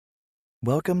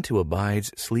Welcome to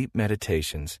Abide's Sleep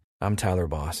Meditations. I'm Tyler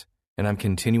Boss, and I'm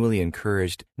continually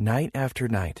encouraged night after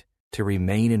night to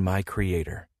remain in my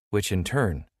Creator, which in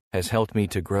turn has helped me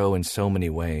to grow in so many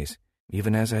ways,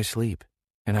 even as I sleep.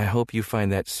 And I hope you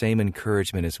find that same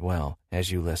encouragement as well as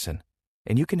you listen.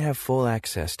 And you can have full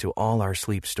access to all our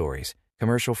sleep stories,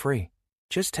 commercial-free.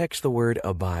 Just text the word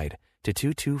ABIDE to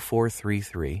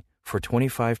 22433 for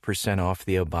 25% off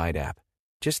the Abide app.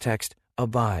 Just text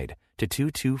ABIDE to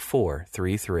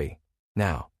 22433.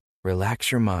 Now,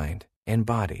 relax your mind and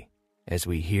body as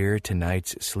we hear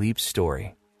tonight's sleep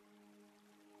story.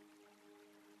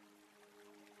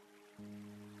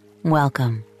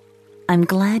 Welcome. I'm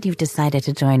glad you've decided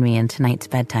to join me in tonight's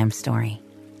bedtime story.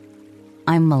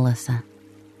 I'm Melissa.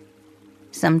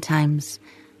 Sometimes,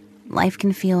 life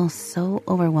can feel so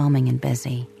overwhelming and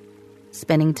busy.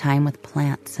 Spending time with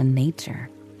plants and nature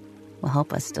will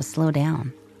help us to slow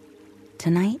down.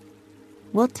 Tonight,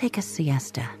 we'll take a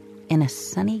siesta in a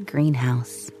sunny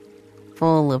greenhouse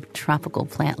full of tropical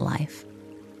plant life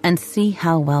and see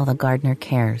how well the gardener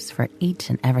cares for each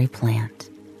and every plant.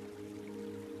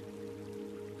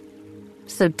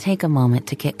 So take a moment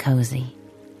to get cozy,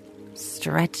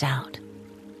 stretch out,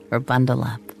 or bundle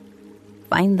up.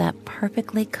 Find that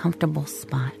perfectly comfortable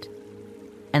spot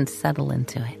and settle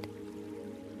into it.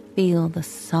 Feel the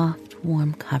soft,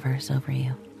 warm covers over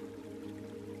you.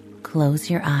 Close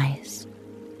your eyes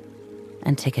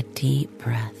and take a deep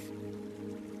breath.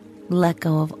 Let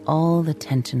go of all the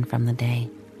tension from the day.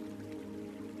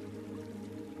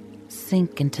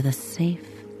 Sink into the safe,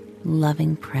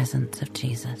 loving presence of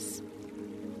Jesus.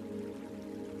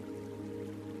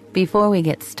 Before we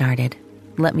get started,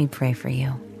 let me pray for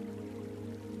you.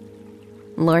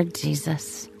 Lord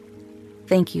Jesus,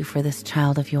 thank you for this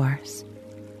child of yours.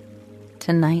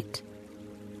 Tonight,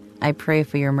 I pray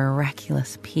for your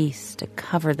miraculous peace to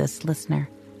cover this listener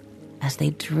as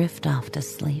they drift off to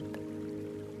sleep.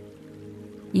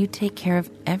 You take care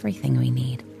of everything we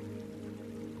need.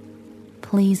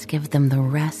 Please give them the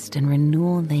rest and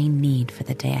renewal they need for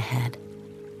the day ahead.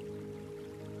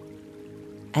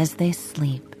 As they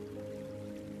sleep,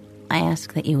 I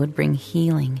ask that you would bring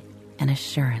healing and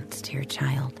assurance to your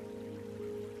child.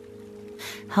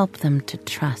 Help them to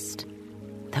trust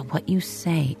that what you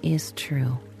say is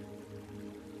true.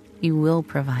 You will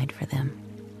provide for them.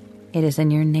 It is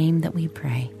in your name that we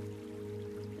pray.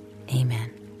 Amen.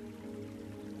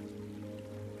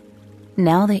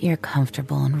 Now that you're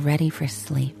comfortable and ready for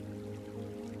sleep,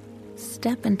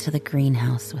 step into the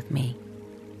greenhouse with me.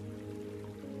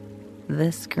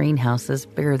 This greenhouse is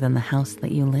bigger than the house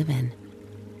that you live in,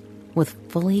 with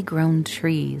fully grown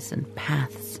trees and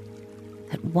paths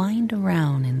that wind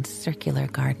around in circular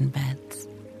garden beds.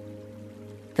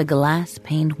 The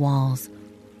glass-paned walls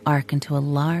arc into a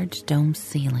large dome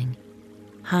ceiling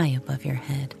high above your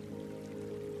head.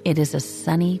 It is a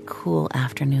sunny, cool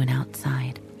afternoon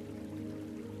outside,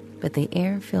 but the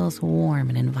air feels warm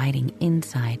and inviting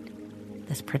inside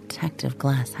this protective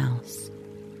glass house.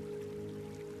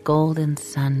 Golden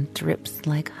sun drips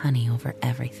like honey over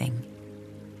everything.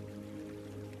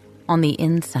 On the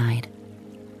inside,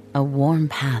 a warm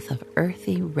path of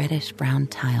earthy reddish-brown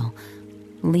tile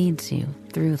leads you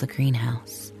through the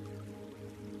greenhouse.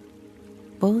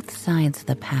 Both sides of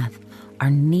the path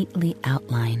are neatly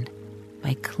outlined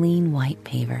by clean white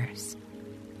pavers.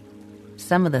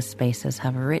 Some of the spaces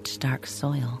have rich dark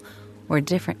soil where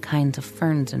different kinds of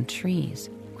ferns and trees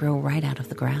grow right out of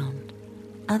the ground.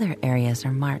 Other areas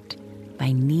are marked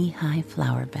by knee-high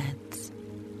flower beds.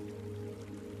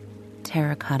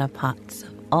 Terracotta pots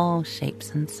of all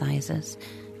shapes and sizes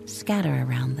scatter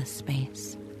around this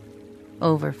space,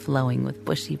 overflowing with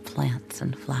bushy plants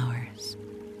and flowers.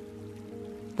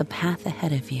 The path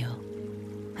ahead of you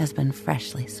has been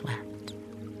freshly swept.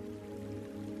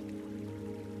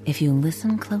 If you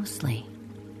listen closely,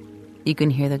 you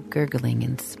can hear the gurgling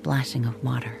and splashing of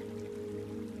water,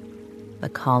 the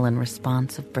call and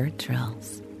response of bird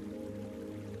trills,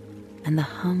 and the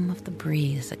hum of the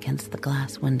breeze against the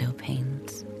glass window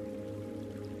panes.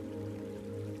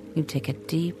 You take a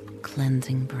deep,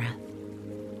 cleansing breath,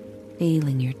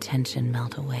 feeling your tension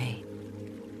melt away.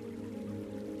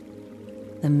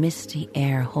 The misty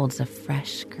air holds a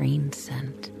fresh green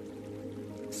scent,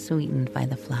 sweetened by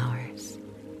the flowers.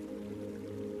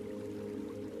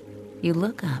 You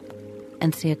look up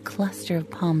and see a cluster of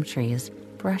palm trees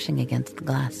brushing against the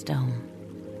glass dome.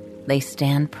 They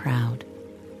stand proud,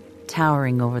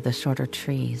 towering over the shorter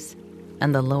trees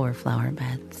and the lower flower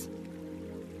beds.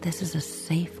 This is a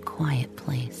safe, quiet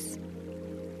place.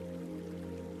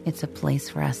 It's a place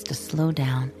for us to slow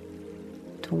down,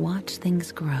 to watch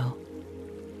things grow,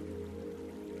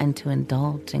 and to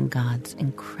indulge in God's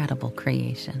incredible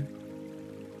creation.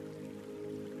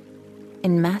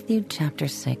 In Matthew chapter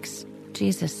 6,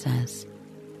 Jesus says,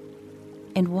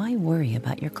 "And why worry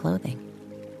about your clothing?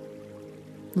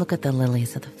 Look at the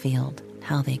lilies of the field,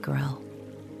 how they grow.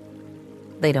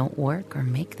 They don't work or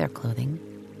make their clothing.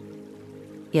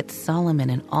 Yet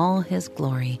Solomon in all his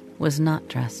glory was not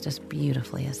dressed as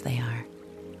beautifully as they are."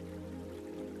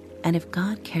 And if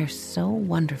God cares so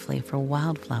wonderfully for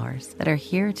wildflowers that are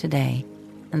here today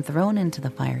and thrown into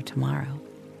the fire tomorrow,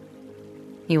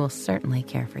 He will certainly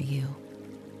care for you.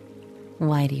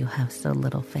 Why do you have so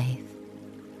little faith?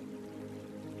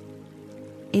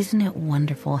 Isn't it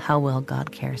wonderful how well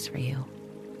God cares for you?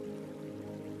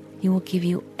 He will give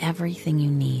you everything you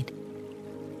need.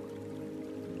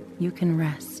 You can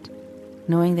rest,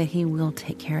 knowing that He will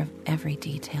take care of every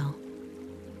detail.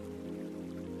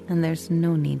 And there's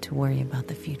no need to worry about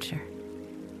the future.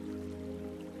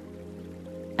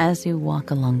 As you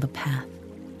walk along the path,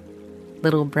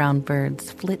 little brown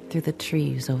birds flit through the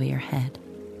trees over your head.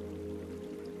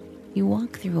 You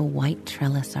walk through a white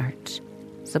trellis arch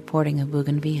supporting a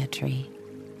bougainvillea tree.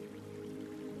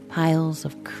 Piles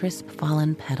of crisp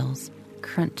fallen petals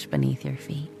crunch beneath your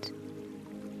feet.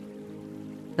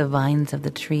 The vines of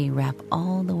the tree wrap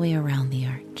all the way around the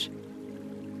arch,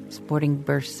 sporting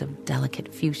bursts of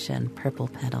delicate fuchsia and purple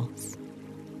petals.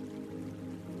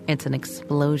 It's an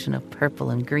explosion of purple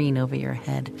and green over your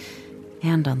head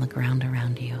and on the ground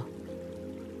around you.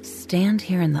 Stand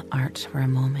here in the arch for a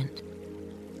moment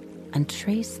and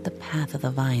trace the path of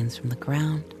the vines from the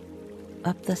ground,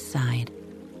 up the side,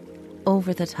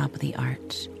 over the top of the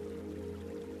arch,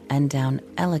 and down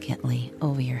elegantly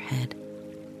over your head.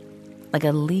 Like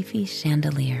a leafy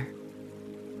chandelier,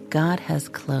 God has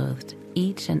clothed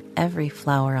each and every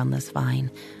flower on this vine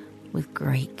with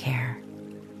great care.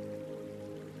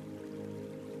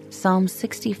 Psalm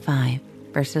 65,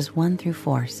 verses 1 through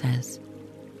 4 says,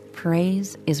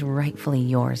 "Praise is rightfully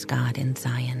yours, God, in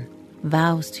Zion.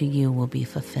 Vows to you will be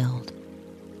fulfilled.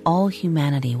 All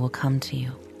humanity will come to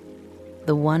you,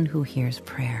 the one who hears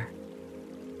prayer.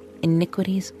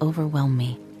 Iniquities overwhelm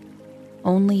me.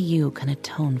 Only you can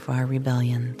atone for our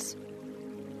rebellions.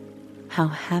 How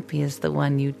happy is the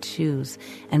one you choose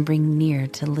and bring near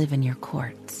to live in your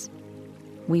courts.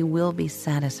 We will be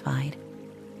satisfied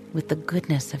with the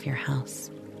goodness of your house,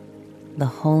 the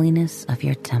holiness of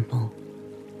your temple."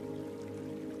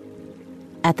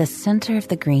 At the center of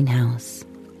the greenhouse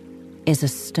is a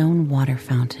stone water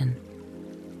fountain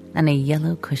and a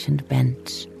yellow cushioned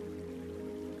bench.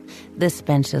 This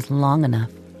bench is long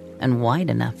enough and wide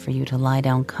enough for you to lie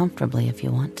down comfortably if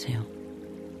you want to.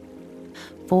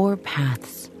 4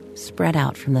 paths spread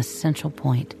out from the central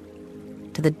point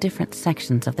to the different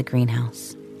sections of the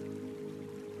greenhouse.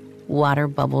 Water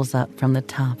bubbles up from the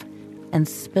top and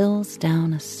spills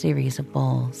down a series of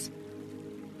bowls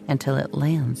until it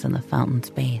lands in the fountain's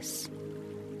base.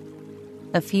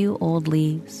 A few old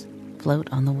leaves float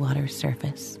on the water's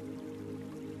surface.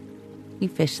 You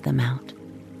fish them out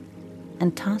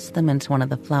and toss them into one of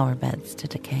the flower beds to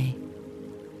decay.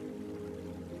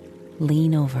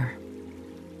 Lean over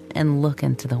and look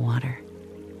into the water.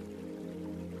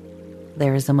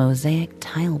 There is a mosaic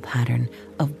tile pattern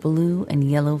of blue and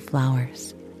yellow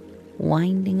flowers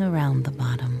winding around the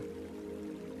bottom.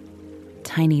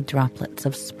 Tiny droplets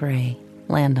of spray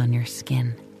land on your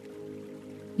skin.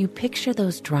 You picture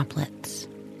those droplets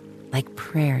like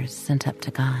prayers sent up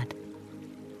to God.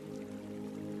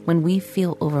 When we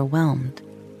feel overwhelmed,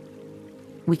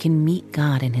 we can meet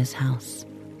God in His house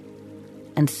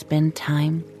and spend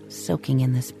time soaking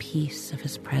in this peace of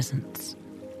His presence.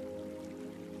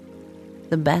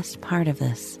 The best part of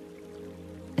this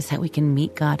is that we can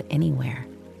meet God anywhere,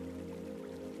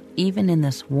 even in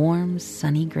this warm,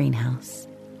 sunny greenhouse,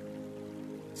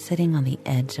 sitting on the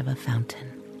edge of a fountain.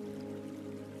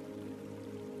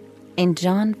 In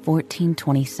John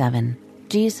 14:27,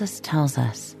 Jesus tells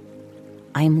us,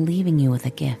 "I am leaving you with a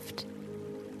gift,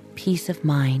 peace of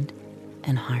mind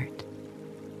and heart.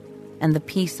 And the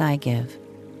peace I give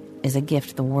is a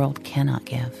gift the world cannot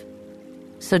give.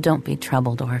 So don't be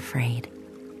troubled or afraid."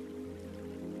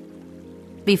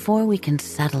 Before we can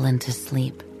settle into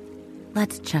sleep,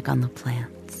 let's check on the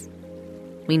plants.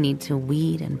 We need to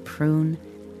weed and prune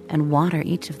and water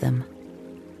each of them.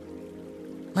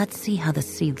 Let's see how the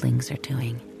seedlings are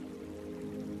doing.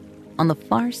 On the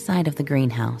far side of the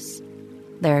greenhouse,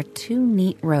 there are 2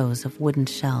 neat rows of wooden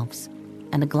shelves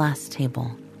and a glass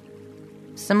table.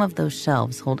 Some of those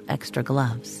shelves hold extra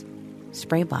gloves,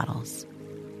 spray bottles,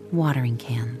 watering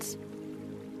cans,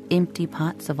 empty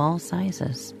pots of all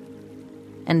sizes,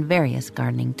 and various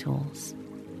gardening tools.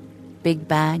 Big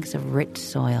bags of rich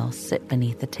soil sit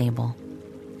beneath the table.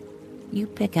 You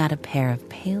pick out a pair of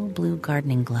pale blue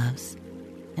gardening gloves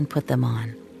and put them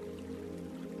on.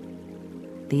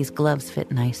 These gloves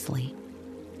fit nicely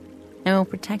and will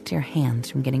protect your hands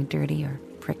from getting dirty or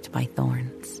pricked by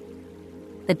thorns.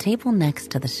 The table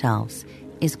next to the shelves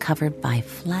is covered by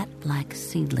flat black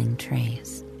seedling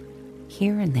trays.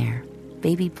 Here and there,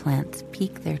 baby plants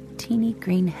peek their teeny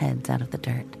green heads out of the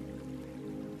dirt.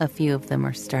 A few of them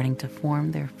are starting to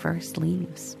form their first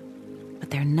leaves, but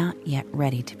they're not yet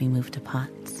ready to be moved to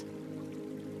pots.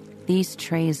 These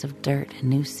trays of dirt and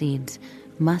new seeds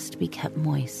must be kept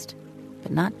moist,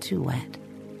 but not too wet.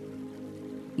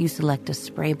 You select a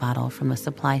spray bottle from the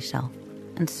supply shelf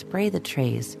and spray the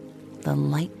trays with a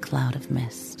light cloud of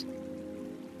mist.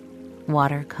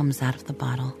 Water comes out of the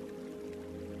bottle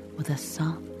with a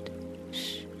soft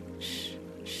shh, shh,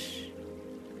 shh.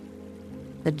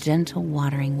 The gentle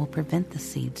watering will prevent the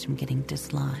seeds from getting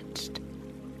dislodged.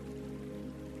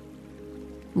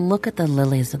 Look at the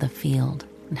lilies of the field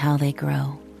and how they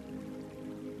grow.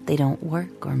 They don't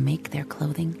work or make their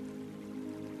clothing.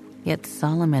 Yet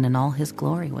Solomon in all his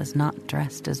glory was not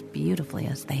dressed as beautifully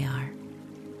as they are.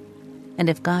 And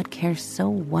if God cares so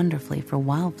wonderfully for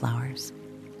wildflowers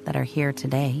that are here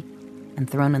today and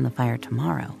thrown in the fire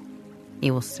tomorrow,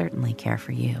 He will certainly care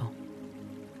for you.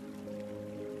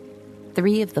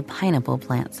 3 of the pineapple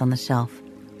plants on the shelf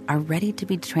are ready to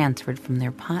be transferred from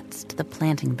their pots to the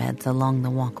planting beds along the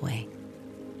walkway.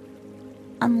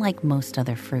 Unlike most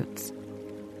other fruits,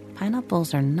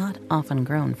 pineapples are not often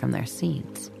grown from their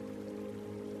seeds.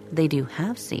 They do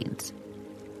have seeds,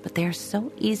 but they are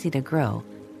so easy to grow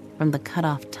from the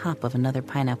cut-off top of another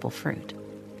pineapple fruit.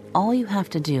 All you have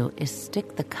to do is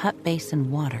stick the cut base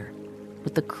in water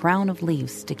with the crown of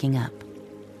leaves sticking up,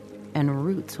 and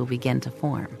roots will begin to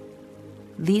form.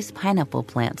 These pineapple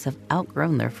plants have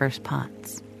outgrown their first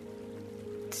pots.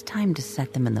 It's time to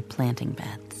set them in the planting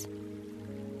beds.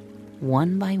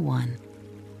 One by one,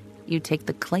 you take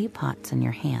the clay pots in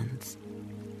your hands,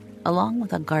 along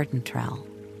with a garden trowel,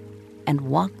 and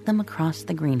walk them across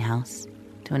the greenhouse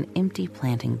to an empty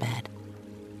planting bed.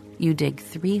 You dig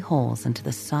 3 holes into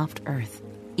the soft earth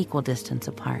equal distance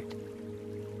apart.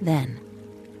 Then,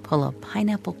 pull a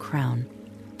pineapple crown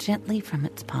gently from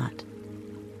its pot.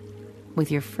 With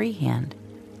your free hand,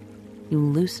 you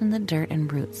loosen the dirt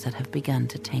and roots that have begun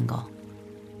to tangle.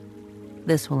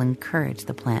 This will encourage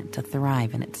the plant to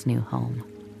thrive in its new home.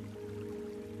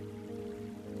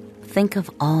 Think of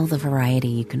all the variety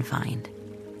you can find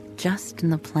just in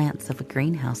the plants of a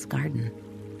greenhouse garden.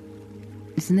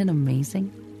 Isn't it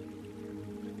amazing?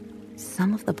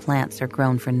 Some of the plants are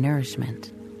grown for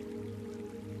nourishment.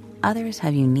 Others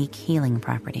have unique healing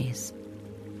properties.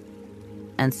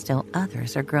 And still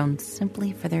others are grown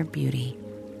simply for their beauty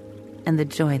and the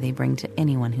joy they bring to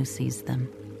anyone who sees them.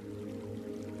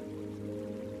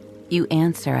 You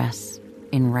answer us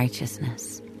in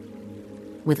righteousness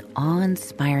with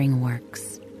awe-inspiring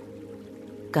works.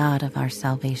 God of our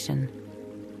salvation,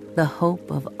 the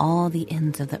hope of all the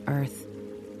ends of the earth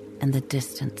and the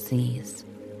distant seas.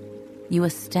 You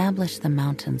establish the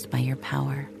mountains by your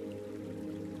power.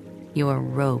 You are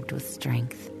robed with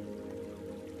strength.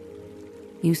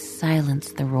 You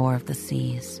silence the roar of the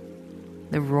seas,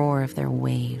 the roar of their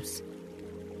waves,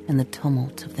 and the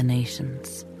tumult of the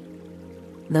nations.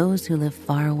 Those who live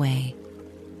far away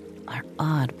are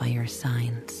awed by your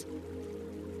signs.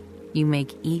 You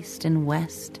make east and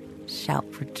west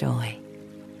shout for joy.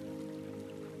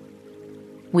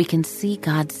 We can see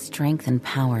God's strength and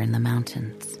power in the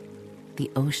mountains, the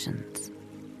oceans,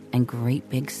 and great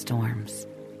big storms.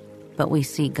 But we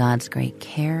see God's great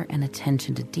care and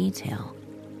attention to detail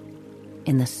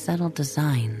in the subtle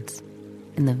designs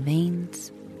in the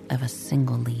veins of a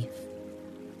single leaf.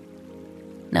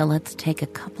 Now let's take a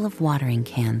couple of watering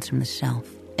cans from the shelf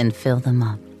and fill them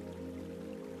up.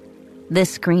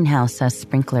 This greenhouse has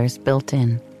sprinklers built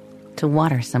in to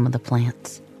water some of the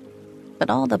plants, but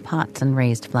all the pots and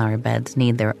raised flower beds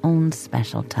need their own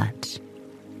special touch.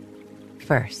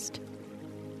 First,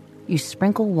 you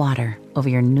sprinkle water over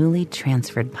your newly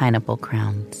transferred pineapple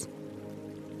crowns.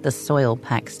 The soil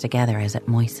packs together as it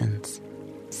moistens,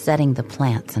 setting the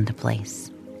plants into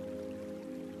place.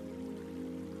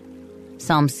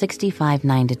 Psalm 65,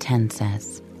 9-10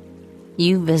 says,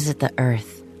 "You visit the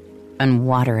earth and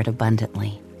water it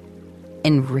abundantly,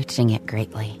 enriching it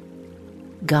greatly.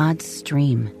 God's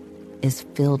stream is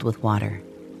filled with water,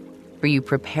 for you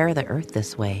prepare the earth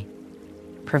this way,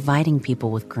 providing people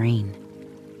with grain.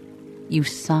 You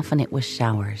soften it with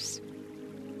showers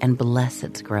and bless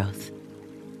its growth,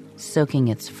 soaking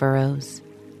its furrows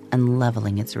and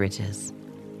leveling its ridges."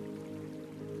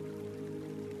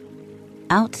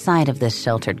 Outside of this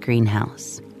sheltered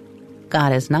greenhouse,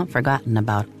 God has not forgotten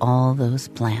about all those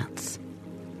plants.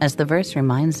 As the verse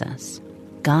reminds us,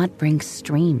 God brings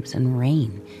streams and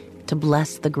rain to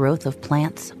bless the growth of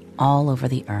plants all over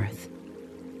the earth.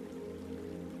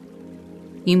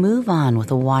 You move on with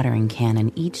a watering can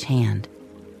in each hand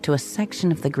to a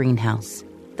section of the greenhouse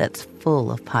that's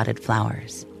full of potted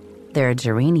flowers. There are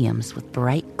geraniums with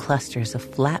bright clusters of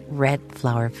flat red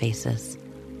flower faces.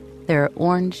 There are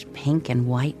orange, pink, and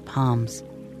white palms,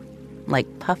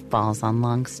 like puffballs on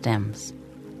long stems.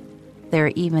 There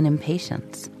are even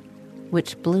impatiens,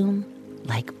 which bloom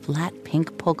like flat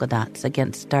pink polka dots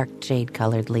against dark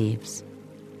jade-colored leaves.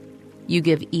 You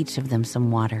give each of them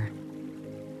some water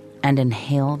and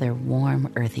inhale their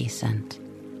warm, earthy scent.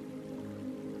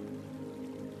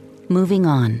 Moving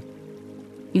on,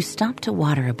 you stop to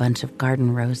water a bunch of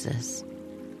garden roses.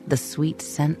 The sweet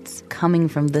scents coming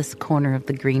from this corner of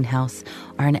the greenhouse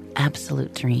are an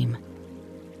absolute dream.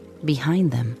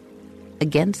 Behind them,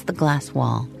 against the glass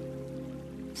wall,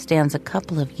 stands a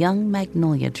couple of young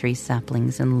magnolia tree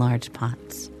saplings in large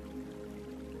pots.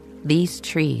 These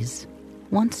trees,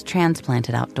 once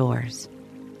transplanted outdoors,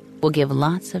 will give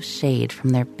lots of shade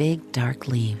from their big dark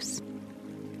leaves.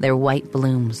 Their white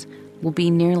blooms will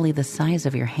be nearly the size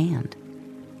of your hand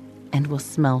and will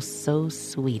smell so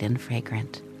sweet and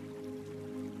fragrant.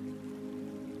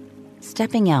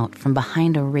 Stepping out from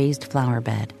behind a raised flower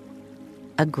bed,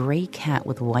 a gray cat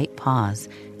with white paws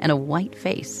and a white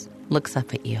face looks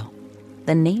up at you.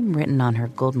 The name written on her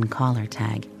golden collar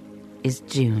tag is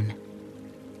June.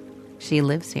 She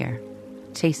lives here,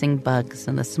 chasing bugs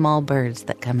and the small birds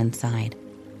that come inside.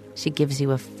 She gives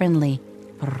you a friendly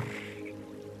brrr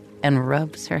and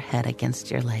rubs her head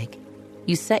against your leg.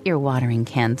 You set your watering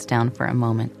cans down for a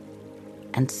moment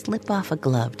and slip off a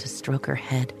glove to stroke her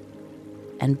head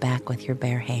and back with your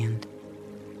bare hand.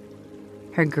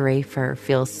 Her gray fur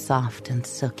feels soft and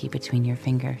silky between your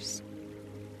fingers.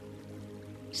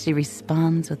 She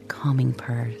responds with calming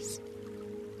purrs,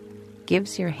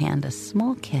 gives your hand a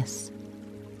small kiss,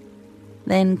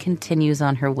 then continues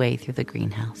on her way through the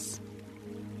greenhouse.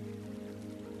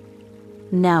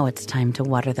 Now it's time to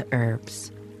water the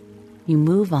herbs. You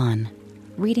move on,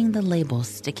 reading the labels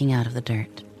sticking out of the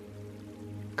dirt.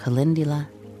 Calendula,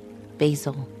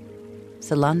 basil,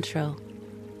 cilantro,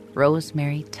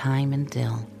 rosemary, thyme, and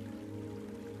dill.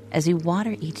 As you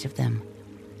water each of them,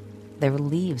 their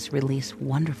leaves release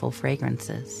wonderful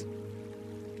fragrances.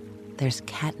 There's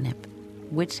catnip,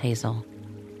 witch hazel,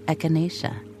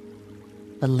 echinacea,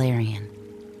 valerian,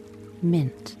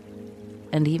 mint,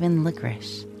 and even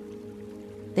licorice.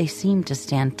 They seem to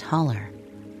stand taller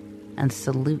and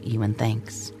salute you in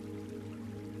thanks.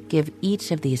 Give each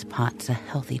of these pots a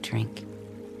healthy drink.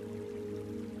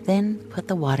 Then put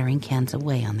the watering cans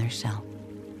away on their shelf.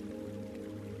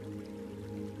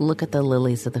 Look at the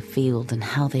lilies of the field and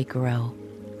how they grow.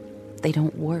 They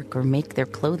don't work or make their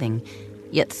clothing,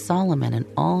 yet Solomon in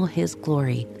all his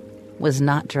glory was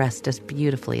not dressed as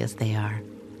beautifully as they are.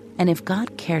 And if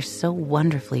God cares so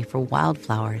wonderfully for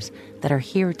wildflowers that are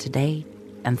here today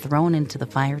and thrown into the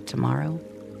fire tomorrow,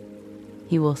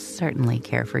 He will certainly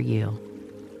care for you.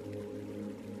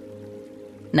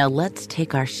 Now let's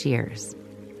take our shears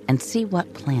and see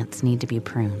what plants need to be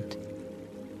pruned.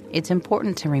 It's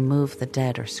important to remove the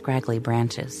dead or scraggly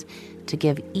branches to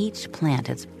give each plant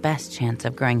its best chance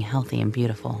of growing healthy and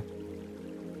beautiful.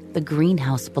 The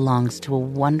greenhouse belongs to a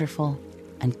wonderful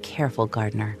and careful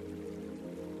gardener.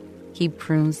 He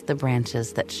prunes the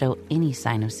branches that show any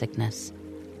sign of sickness.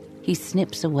 He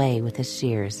snips away with his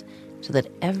shears so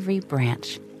that every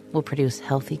branch will produce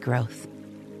healthy growth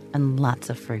and lots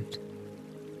of fruit.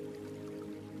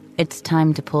 It's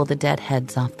time to pull the dead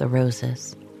heads off the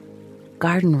roses.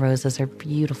 Garden roses are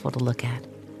beautiful to look at,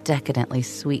 decadently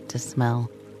sweet to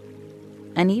smell,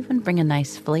 and even bring a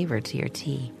nice flavor to your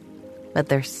tea, but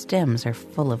their stems are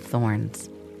full of thorns.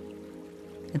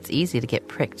 It's easy to get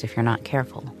pricked if you're not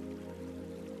careful.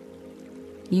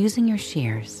 Using your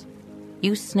shears,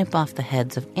 you snip off the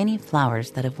heads of any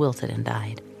flowers that have wilted and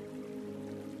died.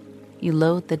 You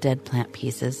load the dead plant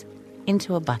pieces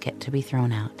into a bucket to be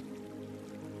thrown out.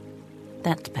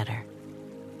 That's better.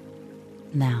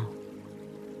 Now,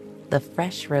 the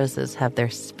fresh roses have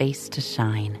their space to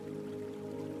shine.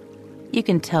 You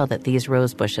can tell that these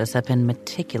rose bushes have been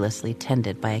meticulously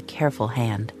tended by a careful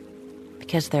hand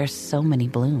because there are so many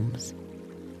blooms.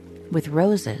 With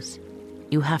roses,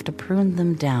 you have to prune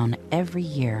them down every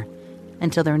year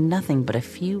until they're nothing but a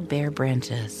few bare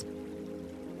branches.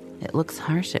 It looks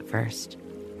harsh at first,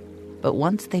 but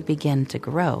once they begin to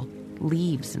grow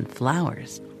leaves and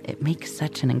flowers, it makes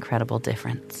such an incredible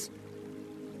difference.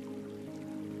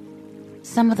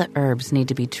 Some of the herbs need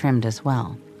to be trimmed as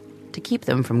well, to keep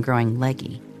them from growing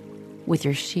leggy. With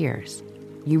your shears,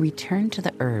 you return to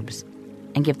the herbs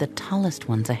and give the tallest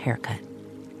ones a haircut.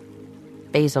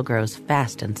 Basil grows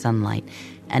fast in sunlight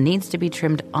and needs to be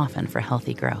trimmed often for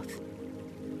healthy growth.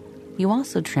 You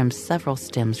also trim several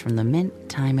stems from the mint,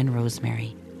 thyme, and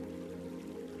rosemary.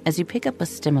 As you pick up a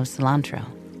stem of cilantro,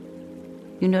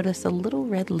 you notice a little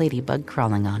red ladybug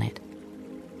crawling on it.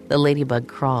 The ladybug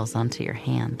crawls onto your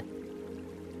hand.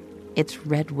 Its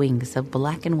red wings have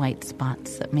black and white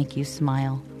spots that make you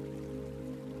smile.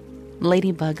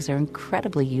 Ladybugs are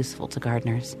incredibly useful to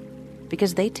gardeners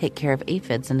because they take care of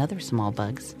aphids and other small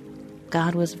bugs.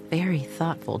 God was very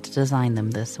thoughtful to design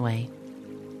them this way.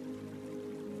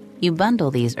 You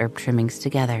bundle these herb trimmings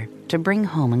together to bring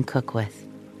home and cook with.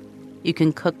 You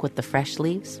can cook with the fresh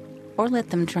leaves or let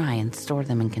them dry and store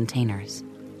them in containers.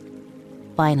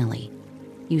 Finally,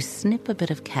 you snip a bit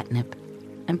of catnip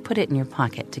and put it in your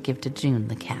pocket to give to June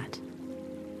the cat.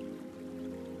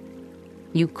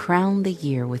 You crown the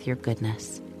year with your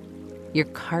goodness. Your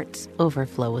carts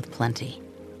overflow with plenty.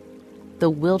 The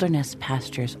wilderness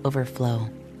pastures overflow,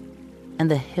 and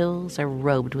the hills are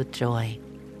robed with joy.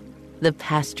 The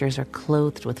pastures are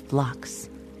clothed with flocks,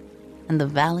 and the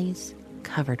valleys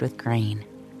covered with grain.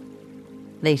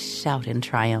 They shout in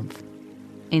triumph.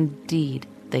 Indeed,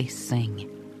 they sing.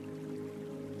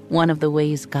 One of the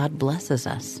ways God blesses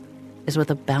us is with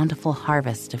a bountiful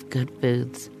harvest of good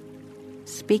foods.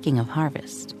 Speaking of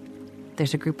harvest,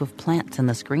 there's a group of plants in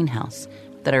this greenhouse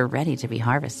that are ready to be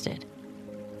harvested.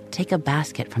 Take a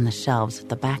basket from the shelves at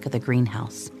the back of the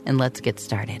greenhouse and let's get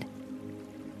started.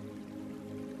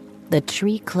 The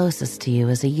tree closest to you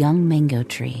is a young mango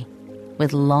tree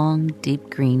with long, deep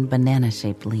green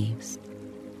banana-shaped leaves.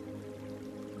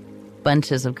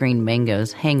 Bunches of green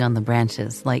mangoes hang on the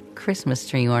branches like Christmas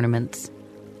tree ornaments.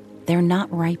 They're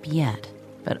not ripe yet,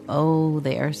 but oh,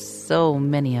 there are so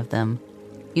many of them.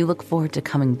 You look forward to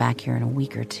coming back here in a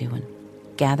week or two and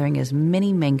gathering as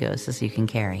many mangoes as you can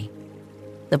carry.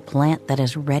 The plant that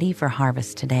is ready for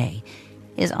harvest today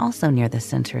is also near the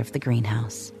center of the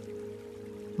greenhouse.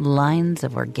 Lines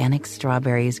of organic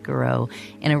strawberries grow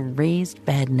in a raised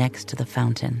bed next to the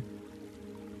fountain.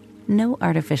 No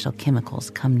artificial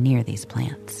chemicals come near these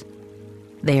plants.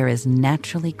 They are as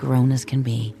naturally grown as can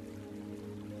be.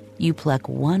 You pluck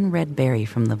one red berry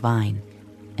from the vine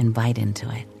and bite into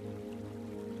it.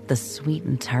 The sweet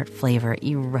and tart flavor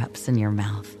erupts in your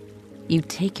mouth. You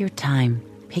take your time,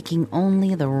 picking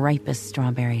only the ripest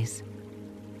strawberries,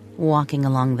 walking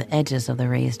along the edges of the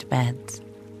raised beds.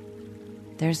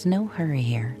 There's no hurry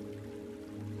here.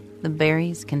 The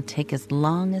berries can take as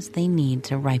long as they need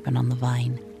to ripen on the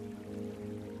vine.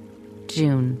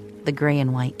 June, the gray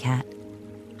and white cat,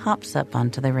 hops up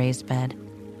onto the raised bed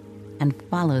and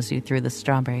follows you through the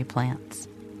strawberry plants.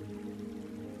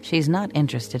 She's not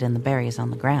interested in the berries on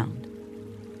the ground,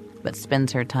 but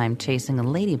spends her time chasing a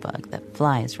ladybug that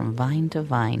flies from vine to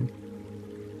vine.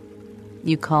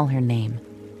 You call her name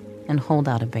and hold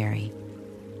out a berry.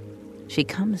 She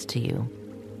comes to you,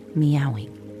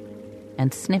 meowing,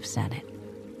 and sniffs at it.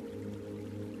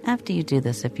 After you do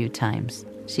this a few times,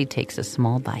 she takes a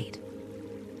small bite.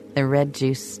 The red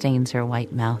juice stains her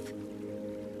white mouth,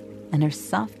 and her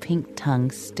soft pink tongue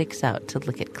sticks out to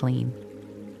lick it clean.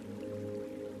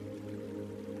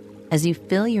 As you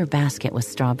fill your basket with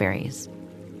strawberries,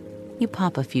 you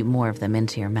pop a few more of them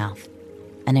into your mouth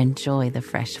and enjoy the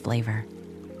fresh flavor.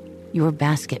 Your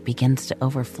basket begins to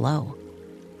overflow,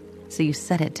 so you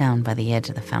set it down by the edge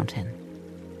of the fountain.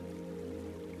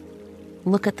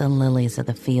 Look at the lilies of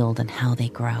the field and how they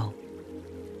grow.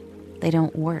 They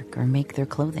don't work or make their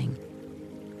clothing.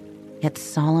 Yet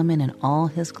Solomon in all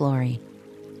his glory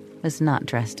was not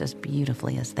dressed as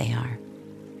beautifully as they are.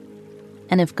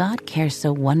 And if God cares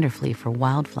so wonderfully for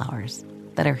wildflowers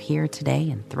that are here today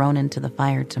and thrown into the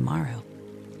fire tomorrow,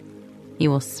 He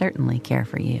will certainly care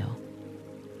for you.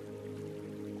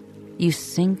 You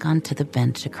sink onto the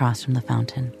bench across from the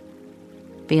fountain,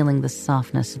 feeling the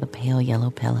softness of the pale yellow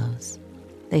pillows.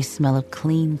 They smell of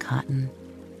clean cotton,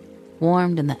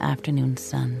 warmed in the afternoon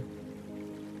sun.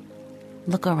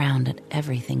 Look around at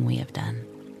everything we have done.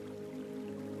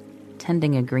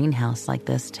 Tending a greenhouse like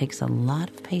this takes a lot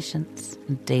of patience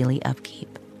and daily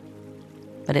upkeep,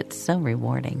 but it's so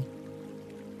rewarding,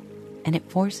 and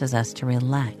it forces us to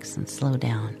relax and slow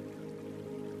down.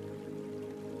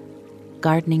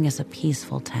 Gardening is a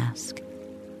peaceful task.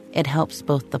 It helps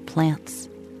both the plants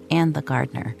and the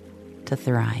gardener to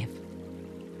thrive.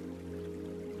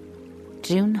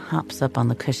 June hops up on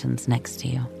the cushions next to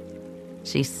you.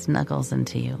 She snuggles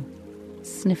into you,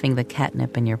 sniffing the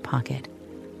catnip in your pocket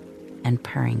and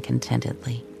purring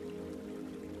contentedly.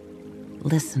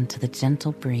 listen to the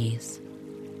gentle breeze,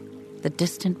 the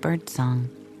distant bird song,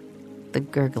 the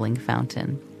gurgling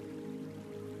fountain.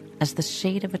 As the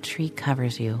shade of a tree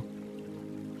covers you,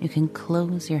 you can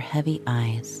close your heavy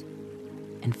eyes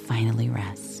and finally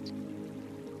rest.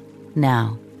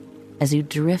 Now, as you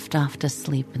drift off to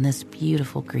sleep in this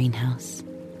beautiful greenhouse,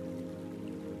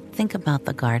 think about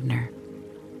the gardener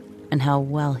and how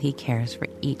well he cares for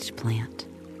each plant.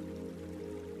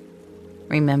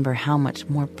 Remember how much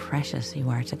more precious you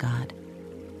are to God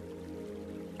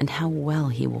and how well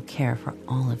He will care for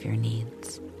all of your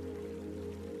needs.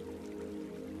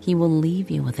 He will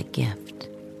leave you with a gift,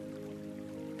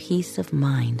 peace of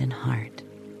mind and heart.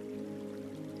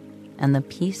 And the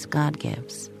peace God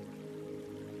gives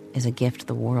is a gift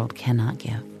the world cannot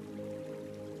give.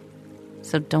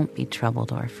 So don't be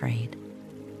troubled or afraid.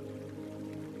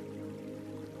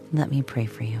 Let me pray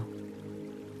for you.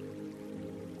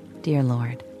 Dear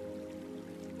Lord,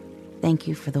 thank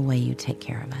you for the way you take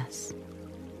care of us.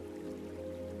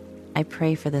 I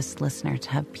pray for this listener to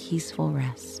have peaceful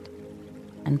rest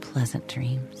and pleasant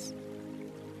dreams.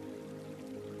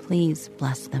 Please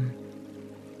bless them,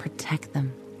 protect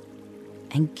them,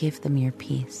 and give them your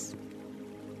peace.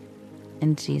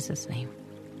 In Jesus' name,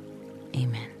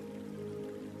 amen.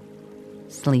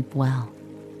 Sleep well,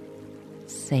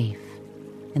 safe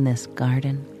in this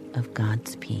garden of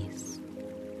God's peace.